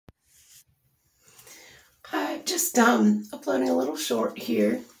just uploading a little short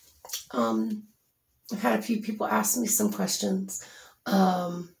here. I've had a few people ask me some questions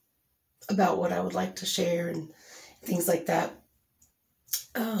about what I would like to share and things like that.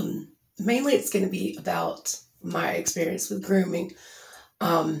 Mainly it's going to be about my experience with grooming,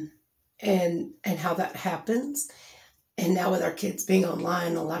 and how that happens. And now with our kids being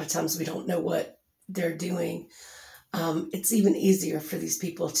online, a lot of times we don't know what they're doing. It's even easier for these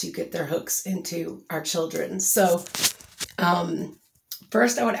people to get their hooks into our children. So,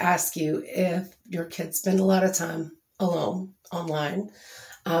 first I would ask you, if your kids spend a lot of time alone online,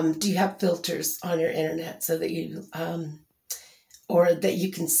 do you have filters on your internet so that you, or that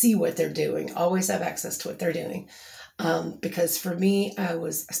you can see what they're doing, always have access to what they're doing? Because for me, I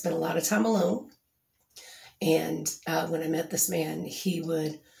spent a lot of time alone. And when I met this man, he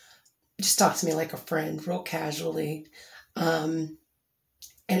would just talk to me like a friend, real casually. And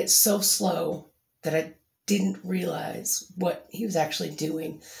it's so slow that I didn't realize what he was actually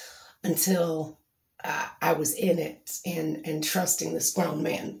doing until I was in it and trusting this grown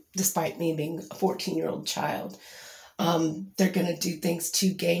man, despite me being a 14-year-old child. They're going to do things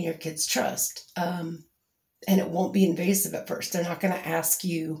to gain your kid's trust. And it won't be invasive at first. They're not going to ask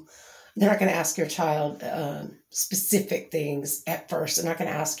your child specific things at first. They're not going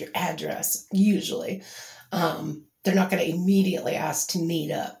to ask your address, usually. They're not going to immediately ask to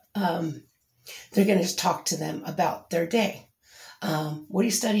meet up. They're going to just talk to them about their day. What are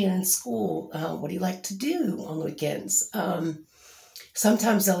you studying in school? What do you like to do on the weekends?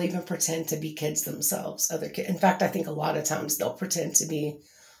 Sometimes they'll even pretend to be kids themselves. In fact, I think a lot of times they'll pretend to be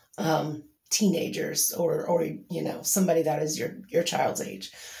teenagers or somebody that is your child's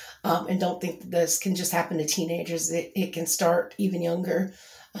age. And don't think that this can just happen to teenagers. It can start even younger,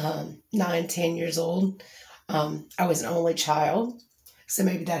 9, 10 years old. I was an only child, so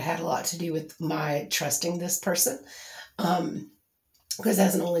maybe that had a lot to do with my trusting this person. Because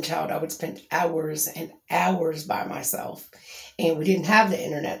as an only child, I would spend hours and hours by myself, and we didn't have the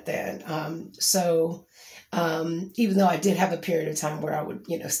internet then. So even though I did have a period of time where I would,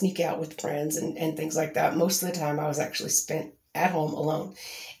 sneak out with friends and things like that, most of the time I was actually spent at home alone.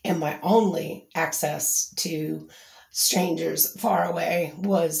 And my only access to strangers far away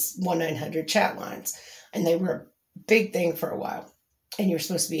was 1-900 chat lines. And they were a big thing for a while. And you're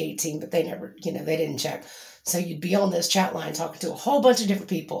supposed to be 18, but they never, they didn't check. So you'd be on this chat line talking to a whole bunch of different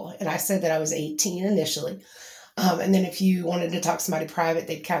people. And I said that I was 18 initially. And then if you wanted to talk to somebody private,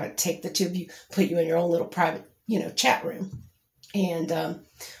 they'd kind of take the two of you, put you in your own little private, chat room. And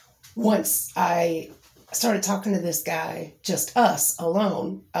once I started talking to this guy, just us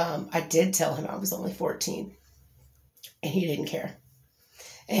alone, I did tell him I was only 14, and he didn't care.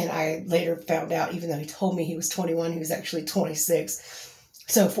 And I later found out, even though he told me he was 21, he was actually 26.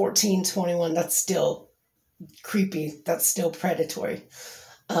 So 14, 21, that's still creepy. That's still predatory.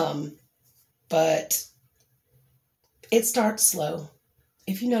 But it starts slow.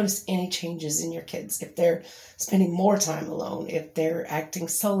 If you notice any changes in your kids, if they're spending more time alone, if they're acting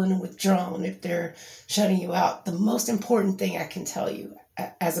sullen and withdrawn, if they're shutting you out, the most important thing I can tell you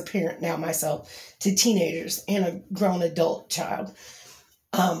as a parent now myself to teenagers and a grown adult child,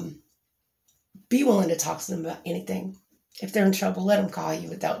 be willing to talk to them about anything. If they're in trouble, let them call you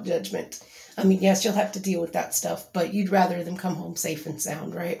without judgment. I mean, yes, you'll have to deal with that stuff, but you'd rather them come home safe and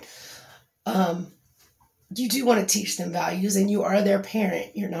sound, right? You do want to teach them values, and you are their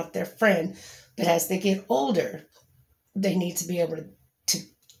parent. You're not their friend. But as they get older, they need to be able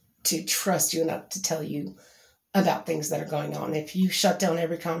to trust you enough to tell you about things that are going on. If you shut down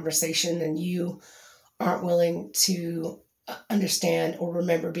every conversation and you aren't willing to understand or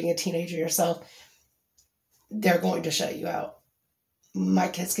remember being a teenager yourself, they're going to shut you out. My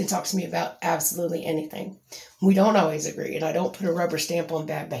kids can talk to me about absolutely anything. We don't always agree, and I don't put a rubber stamp on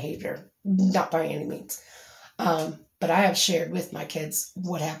bad behavior, not by any means. But I have shared with my kids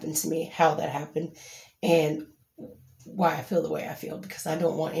what happened to me, how that happened, and why I feel the way I feel, because I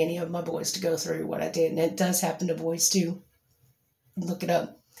don't want any of my boys to go through what I did. And it does happen to boys too. Look it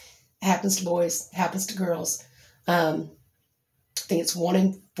up. It happens to boys, it happens to girls. I think it's 1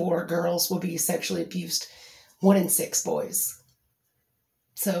 in 4 girls will be sexually abused, 1 in 6 boys.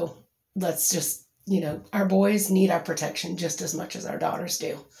 So let's just, our boys need our protection just as much as our daughters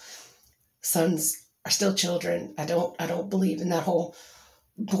do. Sons are still children. I don't believe in that whole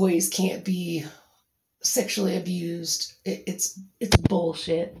boys can't be sexually abused. It's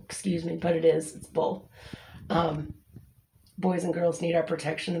bullshit. Excuse me, but it is. It's both. Boys and girls need our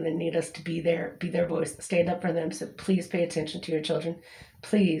protection, and they need us to be their voice, stand up for them. So please pay attention to your children.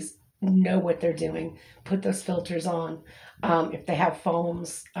 Please know what they're doing. Put those filters on. If they have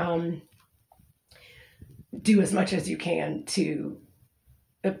phones, do as much as you can to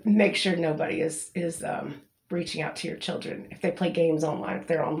make sure nobody is reaching out to your children. If they play games online, if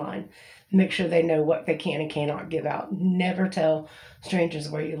they're online, make sure they know what they can and cannot give out. Never tell strangers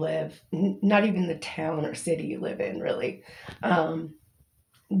where you live, not even the town or city you live in, really. Um,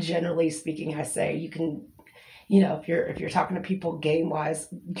 Generally speaking, I say you can, if you're talking to people game wise,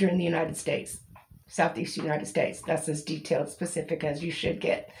 you're in the United States, Southeast United States. That's as detailed, specific as you should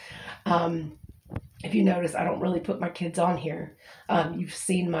get. Um, if you notice, I don't really put my kids on here. You've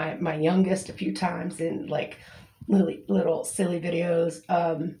seen my youngest a few times in like little silly videos,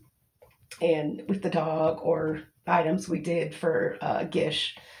 and with the dog or items we did for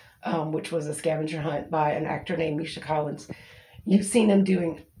Gish, which was a scavenger hunt by an actor named Misha Collins. You've seen him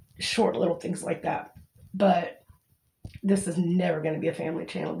doing short little things like that, but this is never going to be a family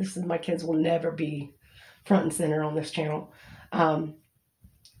channel. My kids will never be front and center on this channel. Um,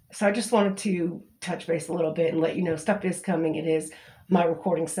 so I just wanted to touch base a little bit and let you know stuff is coming. It is My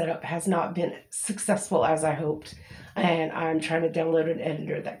recording setup has not been successful as I hoped, and I'm trying to download an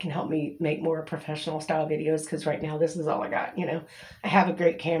editor that can help me make more professional style videos, because right now this is all I got. I have a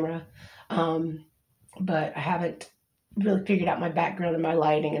great camera, um, but I haven't really figured out my background and my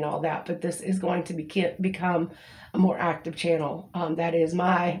lighting and all that. But this is going to become a more active channel. That is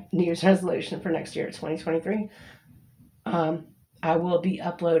my New Year's resolution for next year, 2023. Um, I will be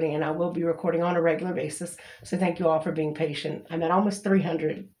uploading and I will be recording on a regular basis. So thank you all for being patient. I'm at almost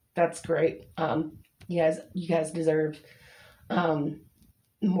 300. That's great. You guys deserve um,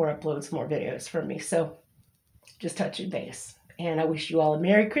 more uploads, more videos from me. So just touching base. And I wish you all a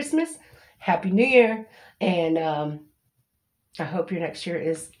Merry Christmas, Happy New Year, and I hope your next year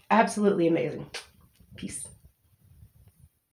is absolutely amazing. Peace.